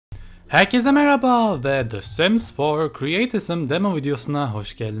Herkese merhaba ve The Sims 4 Creatism demo videosuna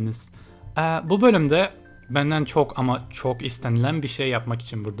hoş geldiniz. Bu bölümde benden çok ama çok istenilen bir şey yapmak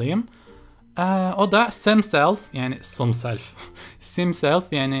için buradayım. O da Simself yani Simself.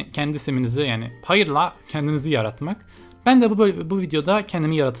 Simself yani kendi siminizi yani hayırla kendinizi yaratmak. Ben de bu videoda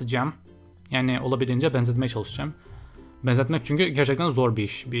kendimi yaratacağım. Yani olabildiğince benzetmeye çalışacağım. Benzetmek çünkü gerçekten zor bir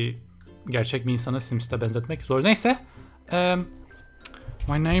iş. Gerçek bir insanı Sims'te benzetmek zor. Neyse.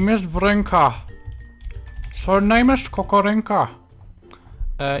 My name is Brinka. Surname is Kokorinka.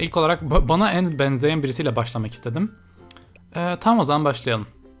 İlk olarak bana en benzeyen birisiyle başlamak istedim. Tamam, o zaman başlayalım.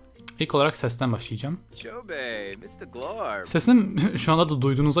 İlk olarak sesten başlayacağım. Sesim şu anda da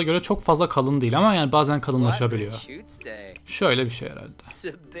duyduğunuza göre çok fazla kalın değil ama yani bazen kalınlaşabiliyor. Şöyle bir şey herhalde.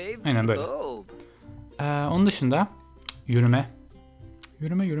 Aynen böyle. Onun dışında yürüme.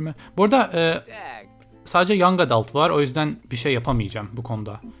 Yürüme. Bu arada sadece young adult var, o yüzden bir şey yapamayacağım bu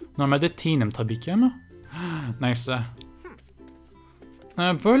konuda. Normalde teen'im tabii ki ama neyse.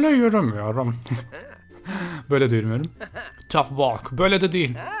 Böyle yürümüyorum. Böyle de yürümüyorum. Tough walk. Böyle de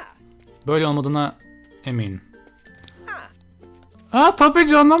değil. Böyle olmadığına eminim. Tabii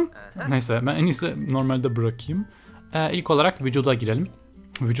canım. Neyse, ben en iyisi normalde bırakayım. İlk olarak vücuda girelim.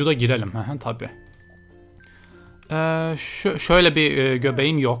 Vücuda girelim. Tabii. Şöyle bir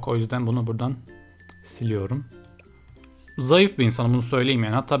göbeğim yok, o yüzden bunu buradan siliyorum. Zayıf bir insanım, bunu söyleyeyim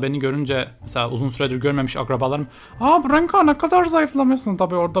yani. Hatta beni görünce mesela uzun süredir görmemiş akrabalarım, Brinka ne kadar zayıflamışsın.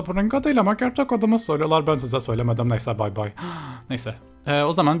 Tabii orada Brinka değil ama gerçek adımı söylüyorlar, ben size söylemedim. Neyse, bye bye. Neyse,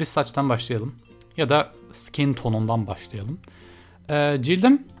 o zaman biz saçtan başlayalım ya da skin tonundan başlayalım.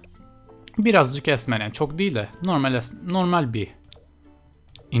 Cildim birazcık esmer, yani çok değil de normal bir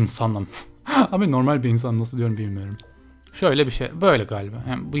insanım. Abi normal bir insan nasıl diyorum bilmiyorum. Şöyle bir şey, böyle galiba.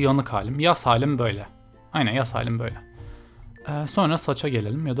 Yani bu yanık halim, yaz halim böyle. Aynen, yaz halim böyle. Sonra saça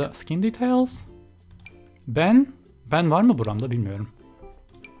gelelim ya da skin details. Ben var mı buramda bilmiyorum.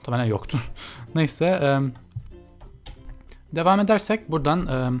 Muhtemelen yoktur. Neyse. Devam edersek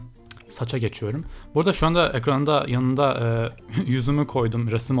buradan saça geçiyorum. Burada şu anda ekranda yanında yüzümü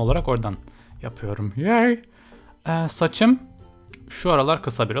koydum resim olarak, oradan yapıyorum. Yay. Saçım şu aralar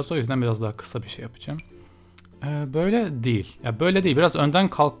kısa biraz, o yüzden biraz daha kısa bir şey yapacağım. Böyle değil. Ya böyle değil. Biraz önden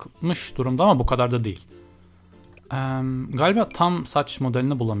kalkmış durumda ama bu kadar da değil. Galiba tam saç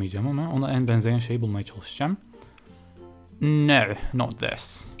modelini bulamayacağım ama ona en benzeyen şeyi bulmaya çalışacağım. No, not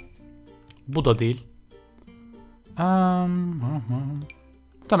this. Bu da değil.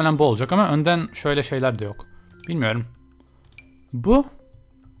 Muhtemelen bu olacak ama önden şöyle şeyler de yok. Bilmiyorum. Bu?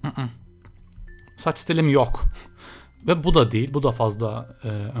 Saç stilim yok. Ve bu da değil. Bu da fazla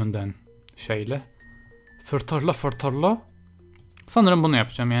önden şeyle. Fırtırla. Sanırım bunu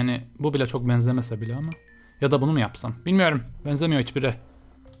yapacağım. Yani bu bile çok benzemese bile ama. Ya da bunu mu yapsam? Bilmiyorum. Benzemiyor hiçbiri.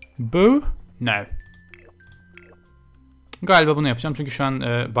 Bu? No. Galiba bunu yapacağım çünkü şu an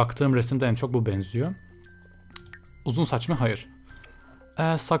baktığım resimde en çok bu benziyor. Uzun saç mı? Hayır.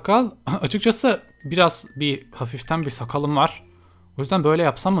 Sakal. Açıkçası biraz hafiften bir sakalım var. O yüzden böyle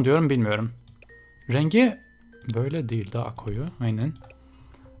yapsam mı diyorum, bilmiyorum. Rengi böyle değil, daha koyu. Aynen.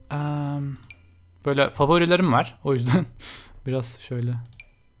 Böyle favorilerim var. O yüzden biraz şöyle.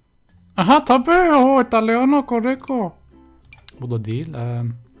 Tabii o Italiano Correcco. Bu da değil.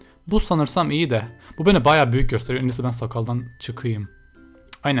 Bu sanırsam iyi de. Bu beni bayağı büyük gösteriyor. En iyisi ben sakaldan çıkayım.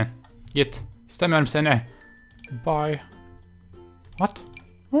 Aynen. Git. İstemiyorum seni. Bye. What?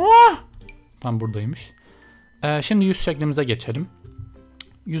 Tam buradaymış. Şimdi yüz şeklimize geçelim.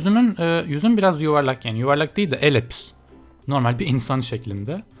 Yüzüm biraz yuvarlak, yani yuvarlak değil de elips. Normal bir insan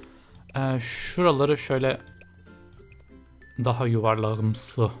şeklinde. Şuraları şöyle daha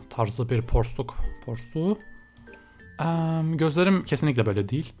yuvarlağımsı tarzı bir porsuğu. Gözlerim kesinlikle böyle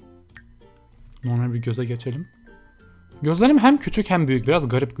değil. Normal bir göze geçelim. Gözlerim hem küçük hem büyük. Biraz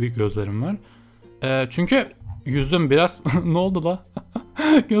garip büyük gözlerim var. Çünkü yüzüm biraz... Ne oldu la?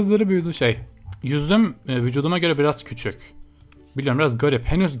 Gözleri büyüdü Yüzüm vücuduma göre biraz küçük. Biliyorum, biraz garip.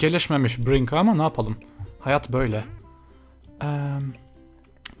 Henüz gelişmemiş Brinka ama ne yapalım. Hayat böyle.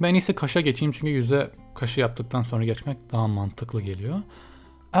 Ben en iyisi kaşa geçeyim çünkü yüze kaşı yaptıktan sonra geçmek daha mantıklı geliyor.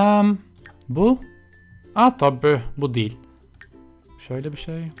 Bu? Tabii bu değil. Şöyle bir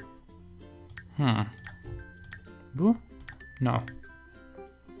şey. Bu? No.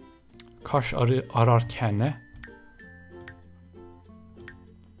 Kaş ararken ne?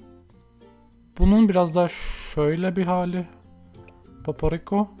 Bunun biraz daha şöyle bir hali.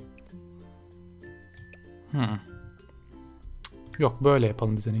 Papariko. Yok, böyle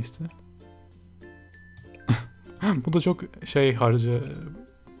yapalım bize, ne istiyor? Bu da çok harcı.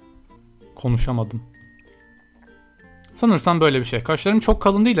 Konuşamadım. Sanırsam böyle bir şey. Kaşlarım çok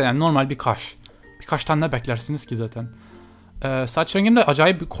kalın değil de yani normal bir kaş. Bir kaştan ne beklersiniz ki zaten. Saç rengim de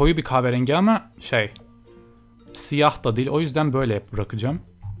acayip koyu bir kahverengi ama siyah da değil. O yüzden böyle bırakacağım.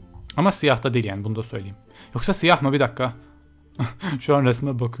 Ama siyah da değil yani, bunu da söyleyeyim. Yoksa siyah mı? Bir dakika. Şu an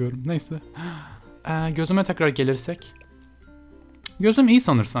resme bakıyorum. Neyse. Gözüme tekrar gelirsek. Gözüm iyi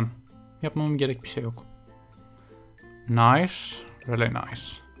sanırsam. Yapmamam gerek bir şey yok. Nice. Really nice.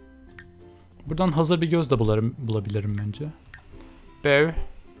 Buradan hazır bir göz de bulabilirim bence. Bev.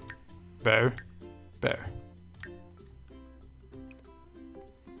 Bev. Bev.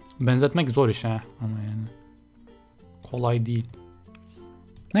 Benzetmek zor iş ha. Ama yani. Kolay değil.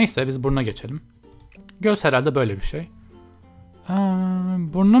 Neyse biz buruna geçelim. Göz herhalde böyle bir şey.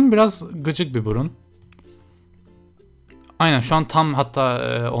 Burnum biraz gıcık bir burun. Aynen şu an tam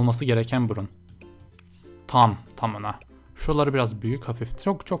hatta olması gereken burun. Tamına. Şuraları biraz büyük, hafif.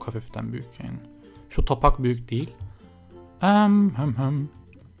 Çok hafiften büyük yani. Şu topak büyük değil.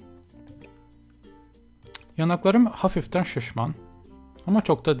 Yanaklarım hafiften şişman. Ama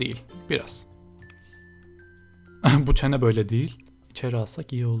çok da değil. Biraz. Bu çene böyle değil. İçeri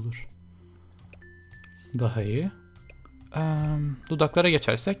alsak iyi olur. Daha iyi. Dudaklara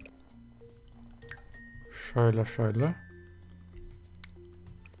geçersek. Şöyle.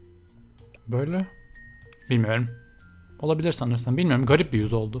 Böyle. Bilmiyorum. Olabilir sanırsam. Bilmiyorum. Garip bir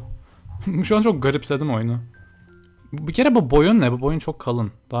yüz oldu. Şu an çok garipsedim oyunu. Bir kere bu boyun ne? Bu boyun çok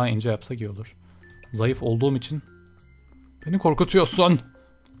kalın. Daha ince yapsak iyi olur. Zayıf olduğum için. Beni korkutuyorsun.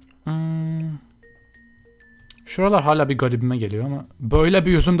 Şuralar hala bir garibime geliyor ama. Böyle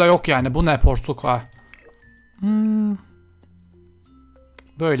bir yüzüm de yok yani. Bu ne porsuk ha.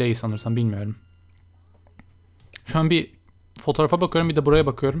 Böyle iyi sanırsam. Bilmiyorum. Şu an bir fotoğrafa bakıyorum, bir de buraya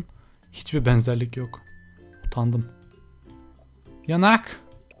bakıyorum. Hiçbir benzerlik yok. Utandım. Yanak.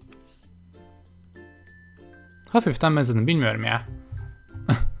 Hafiften benzedim. Bilmiyorum ya.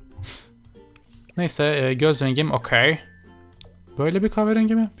 Neyse göz rengim okey. Böyle bir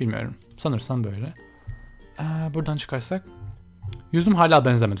kahverengi mi? Bilmiyorum. Sanırsam böyle. Buradan çıkarsak. Yüzüm hala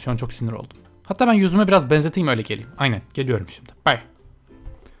benzemedi. Şu an çok sinir oldum. Hatta ben yüzüme biraz benzeteyim öyle geleyim. Aynen geliyorum şimdi. Bye.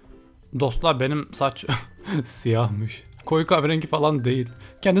 Dostlar benim saç siyahmış. Koyu kahverengi falan değil.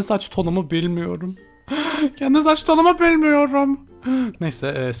 Kendi saç tonumu bilmiyorum.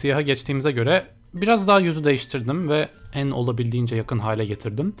 Neyse siyaha geçtiğimize göre biraz daha yüzü değiştirdim ve en olabildiğince yakın hale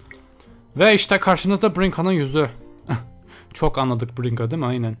getirdim. Ve işte karşınızda Brinka'nın yüzü. Çok anladık Brinka değil mi?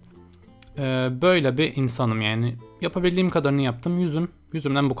 Aynen. Böyle bir insanım yani. Yapabildiğim kadarını yaptım.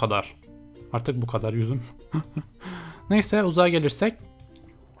 Yüzümden bu kadar. Artık bu kadar yüzüm. Neyse uzağa gelirsek.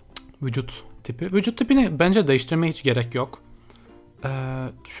 Vücut tipi. Vücut tipini bence değiştirmeye hiç gerek yok.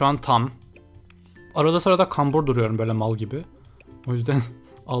 Şu an tam. Arada sırada kambur duruyorum böyle mal gibi. O yüzden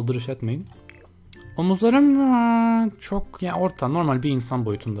aldırış etmeyin. Omuzlarım çok yani orta, normal bir insan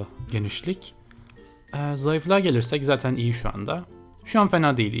boyutunda genişlik. Zayıflığa gelirsek zaten iyi şu anda. Şu an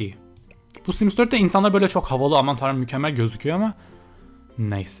fena değil, iyi. Bu Sims 4'te insanlar böyle çok havalı, aman tanrım mükemmel gözüküyor ama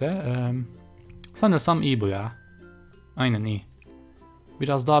neyse. Sanırsam iyi bu ya. Aynen iyi.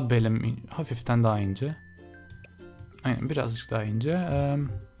 Biraz daha belim hafiften daha ince. Aynen birazcık daha ince.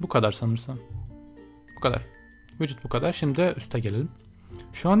 Bu kadar sanırsam. Bu kadar. Vücut bu kadar. Şimdi üste gelelim.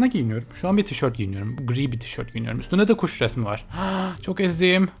 Şu an ne giyiniyorum? Şu an bir tişört giyiniyorum. Gri bir tişört giyiniyorum. Üstünde de kuş resmi var. Çok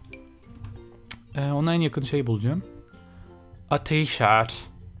eziyim. Ona en yakın şey bulacağım. A t-shirt.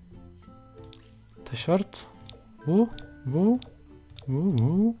 Tişört. Bu.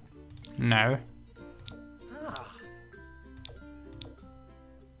 No.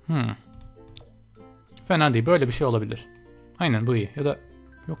 Fena değil. Böyle bir şey olabilir. Aynen bu iyi. Ya da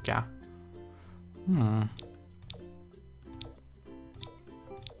yok ya.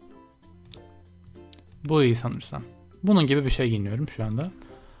 Bu iyi sanırsam. Bunun gibi bir şey giyiniyorum şu anda.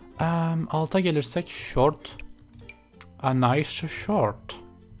 Alta gelirsek short. A nice short.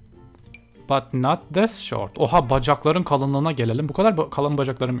 But not this short. Oha, bacakların kalınlığına gelelim. Bu kadar kalın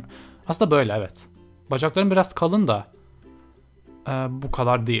bacaklarım. Aslında böyle evet. Bacaklarım biraz kalın da. Bu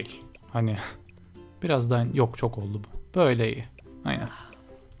kadar değil. Hani biraz daha yok, çok oldu bu. Böyle iyi. Aynen.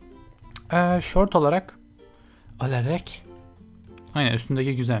 Short olarak. Aynen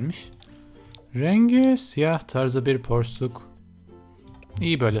üstündeki güzelmiş. Rengi siyah tarzı bir porsuk.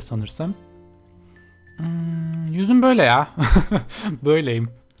 İyi böyle sanırsam. Yüzüm böyle ya. Böyleyim.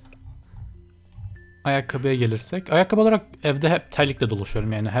 Ayakkabıya gelirsek. Ayakkabı olarak evde hep terlikle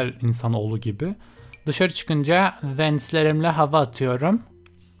dolaşıyorum yani her insanoğlu gibi. Dışarı çıkınca Vans'lerimle hava atıyorum.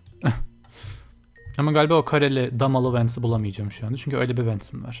 Ama galiba o kareli damalı Vans'ı bulamayacağım şu anda. Çünkü öyle bir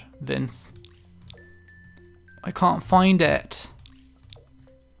Vans'ım var. Vans. I can't find it.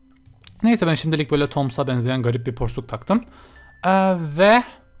 Neyse ben şimdilik böyle Toms'a benzeyen garip bir porsuk taktım.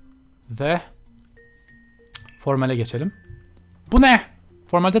 Ve formale geçelim. Bu ne?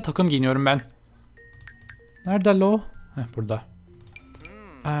 Formalde takım giyiniyorum ben. Nerede lo? Heh, burada.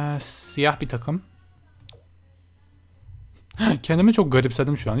 Siyah bir takım. Kendimi çok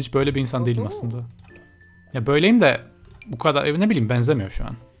garipsedim şu an. Hiç böyle bir insan değilim aslında. Ya böyleyim de bu kadar ne bileyim benzemiyor şu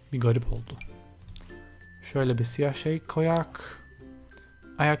an. Bir garip oldu. Şöyle bir siyah şey koyak.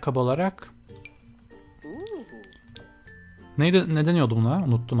 Ayakkabı olarak. Neydi? Ne deniyordu buna?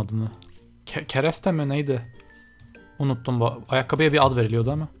 Unuttum adını. Kereste mi neydi? Unuttum. Bu ayakkabıya bir ad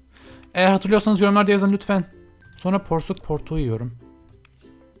veriliyordu ama. Eğer hatırlıyorsanız yorumlarda yazın lütfen. Sonra porsuk portuğu yiyorum.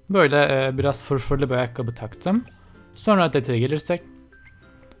 Böyle biraz fırfırlı bir ayakkabı taktım. Sonra detaya gelirsek.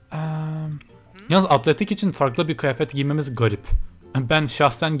 Yalnız atletik için farklı bir kıyafet giymemiz garip. Ben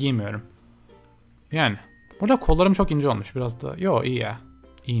şahsen giymiyorum. Yani. Burada kollarım çok ince olmuş biraz da. Yo iyi ya.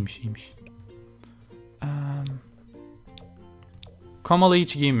 İyiymiş. Kamalı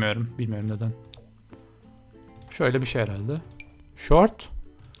hiç giymiyorum. Bilmiyorum neden. Şöyle bir şey herhalde. Short.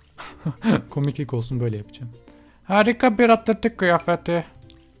 Komiklik olsun böyle yapacağım. Harika bir atletik kıyafeti.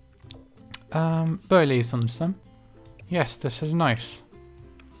 Böyle iyi sanırsam. Yes, this is nice.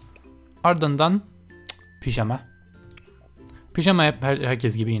 Ardından pijama. Pijama hep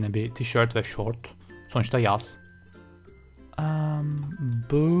herkes gibi yine bir tişört ve short. Sonuçta yaz.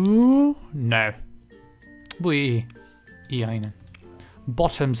 Bu no. Bu iyi. İyi aynen.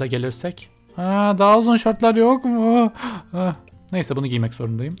 Bottoms'a gelirsek. Daha uzun şortlar yok mu? Neyse bunu giymek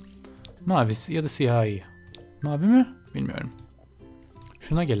zorundayım. Mavi ya da siyah iyi. Mavi mi? Bilmiyorum.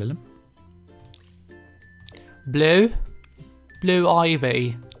 Şuna gelelim. Blue. Blue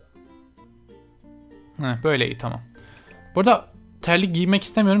Ivy. Böyle iyi tamam. Burada terlik giymek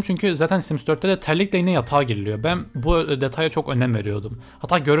istemiyorum çünkü zaten Sims 4'te de terlikle yine yatağa giriliyor. Ben bu detaya çok önem veriyordum.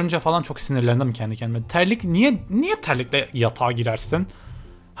 Hatta görünce falan çok sinirlendim kendi kendime. Terlik niye terlikle yatağa girersin?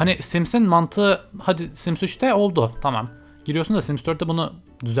 Hani Sims'in mantığı hadi Sims 3'te oldu tamam. Giriyorsun da Sims 4'te bunu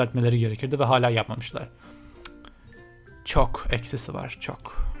düzeltmeleri gerekirdi ve hala yapmamışlar. Çok eksisi var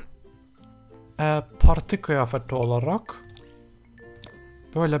çok. Parti kıyafeti olarak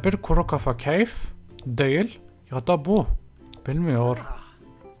böyle bir kuru kafa keyif değil ya da bu. Bilmiyor.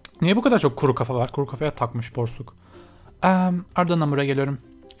 Niye bu kadar çok kuru kafa var? Kuru kafaya takmış porsuk. Ardından buraya geliyorum.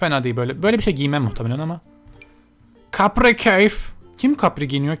 Fena değil böyle. Böyle bir şey giymem muhtemelen ama. Capri keyif. Kim capri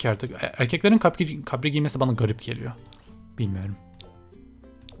giyiniyor ki artık? Erkeklerin capri giymesi bana garip geliyor. Bilmiyorum.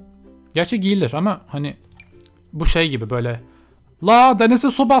 Gerçi giyilir ama hani bu şey gibi böyle. La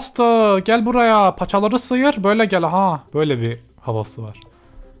denize su bastı. Gel buraya. Paçaları sıyır. Böyle gel ha. Böyle bir havası var.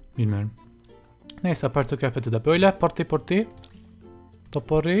 Bilmiyorum. Neyse parti kıyafeti de böyle. Parti.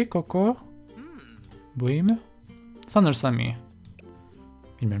 Topori, koko. Bu iyi mi? Sanırsam iyi.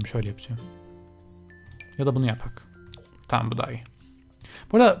 Bilmiyorum şöyle yapacağım. Ya da bunu yapak. Tamam bu da iyi.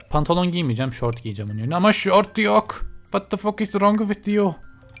 Burada pantolon giymeyeceğim. Short giyeceğim onun yerine. Ama short yok. What the fuck is wrong with you?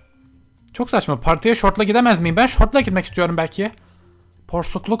 Çok saçma. Partiye shortla gidemez miyim? Ben shortla gitmek istiyorum belki.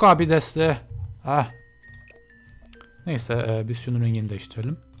 Porsukluk abidesi. Neyse biz şunun rengini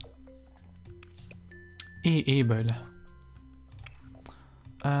değiştirelim. İyi böyle.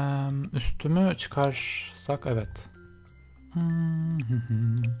 Üstümü çıkarsak evet.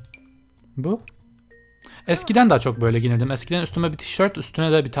 Bu. Eskiden daha çok böyle giyinirdim. Eskiden üstüme bir tişört,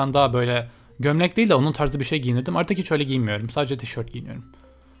 üstüne de bir tane daha böyle gömlek değil de onun tarzı bir şey giyinirdim. Artık hiç öyle giyinmiyorum. Sadece tişört giyiniyorum.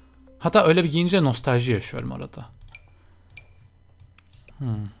 Hatta öyle bir giyince nostalji yaşıyorum arada.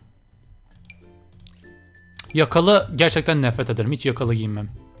 Yakalı gerçekten nefret ederim. Hiç yakalı giymem.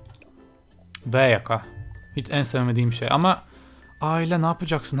 V yaka. Hiç en sevmediğim şey ama aile ne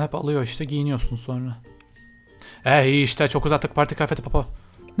yapacaksın? Hep alıyor işte giyiniyorsun sonra. İyi işte çok uzattık parti kıyafeti papa.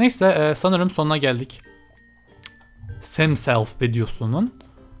 Neyse sanırım sonuna geldik. Simself videosunun.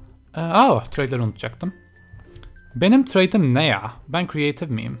 Trade'leri unutacaktım. Benim trade'im ne ya? Ben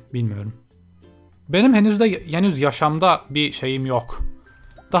creative miyim? Bilmiyorum. Benim henüz yaşamda bir şeyim yok.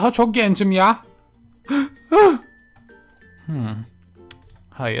 Daha çok gencim ya.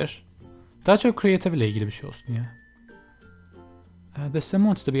 Hayır. Daha çok creative ile ilgili bir şey olsun ya. The Sim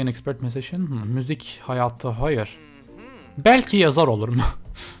wants to be an expert musician. Müzik hayatı hayır. Belki yazar olurum.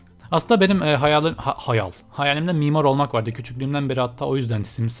 Aslında benim hayalimde mimar olmak vardı. Küçüklüğümden beri hatta o yüzden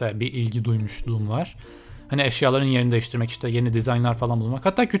Sims'e bir ilgi duymuşluğum var. Hani eşyaların yerini değiştirmek işte yeni dizaynlar falan bulmak.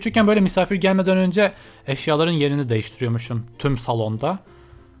 Hatta küçükken böyle misafir gelmeden önce eşyaların yerini değiştiriyormuşum tüm salonda.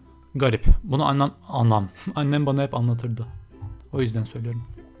 Garip. Bunu annem bana hep anlatırdı. O yüzden söylüyorum.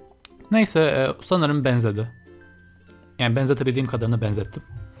 Neyse sanırım benzedi. Yani benzetebildiğim kadarını benzettim.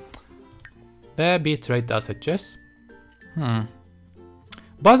 Ve bir trade daha seçeceğiz.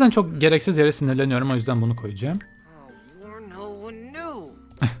 Bazen çok gereksiz yere sinirleniyorum, o yüzden bunu koyacağım.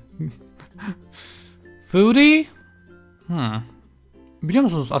 Foodie? Biliyor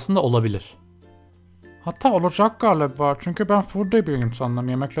musunuz, aslında olabilir. Hatta olacak galiba, çünkü ben foodie bir insanım,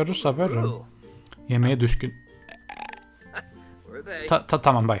 yemekleri severim. Yemeğe düşkün.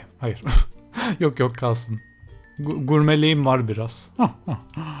 Tamam bay, hayır. yok kalsın. Gurmeliğim var biraz.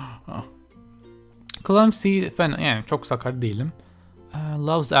 Clumsy fena, yani çok sakar değilim.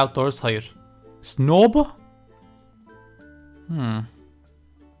 Loves outdoors, hayır. Snob?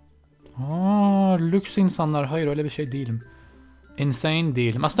 Lüks insanlar, hayır öyle bir şey değilim. Insane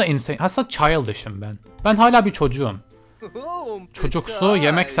değilim. Aslında childish'im ben. Ben hala bir çocuğum. Çocuksu,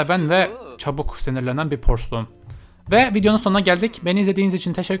 yemek seven ve çabuk sinirlenen bir porsluğum. Ve videonun sonuna geldik. Beni izlediğiniz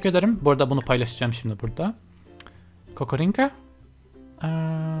için teşekkür ederim. Bu arada bunu paylaşacağım şimdi burada. Kokorinka.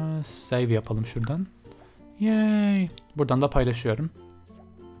 Save yapalım şuradan. Yay. Buradan da paylaşıyorum.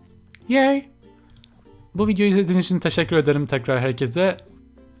 Yay. Bu videoyu izlediğiniz için teşekkür ederim tekrar herkese.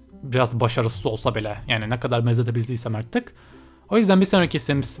 Biraz başarısız olsa bile. Yani ne kadar benzetebildiysem artık. O yüzden bir sonraki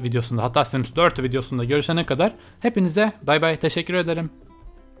Sims videosunda, hatta Sims 4 videosunda görüşene kadar hepinize bay bay, teşekkür ederim.